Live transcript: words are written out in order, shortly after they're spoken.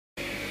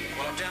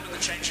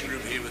changing room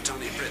here with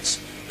Danie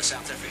Brits, the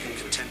South African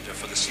contender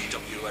for the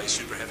CWA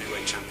Super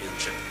Heavyweight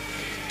Championship.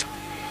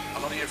 A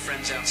lot of your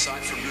friends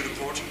outside from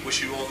Rudaport wish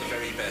you all the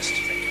very best.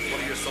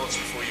 What are your thoughts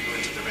before you go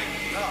into the ring?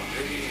 No,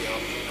 really,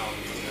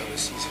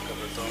 overseas a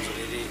couple of times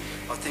already.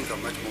 I think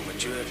I'm much more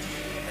mature,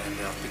 and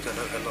I've picked up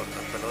a lot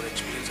of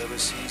experience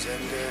overseas.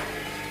 And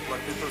a lot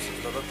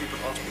of people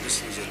ask me,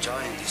 this is a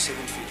giant, he's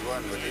 7'1",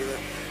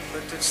 whatever.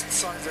 But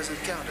size doesn't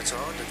count, it's a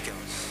heart that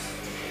counts.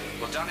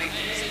 Well, Danie,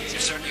 you've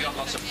certainly got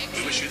lots of...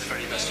 We wish you the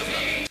very best of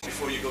luck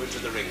before you go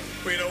into the ring.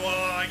 Well, you know,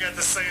 all I got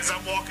to say is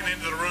I'm walking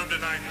into the room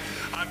tonight.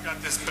 I've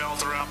got this belt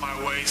around my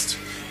waist,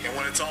 and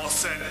when it's all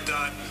said and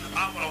done,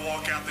 I'm going to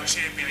walk out the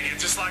champion again,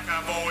 just like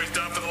I've always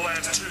done for the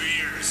last 2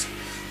 years.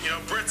 You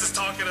know, Brits is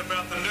talking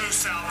about the new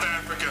South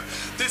Africa.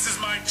 This is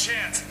my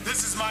chance.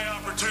 This is my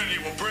opportunity.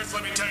 Well, Brits,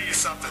 let me tell you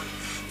something.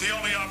 The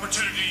only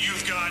opportunity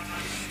you've got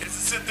is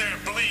to sit there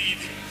and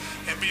bleed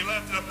and be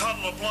left in a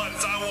puddle of blood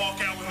as I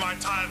walk out with my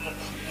title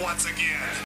once again.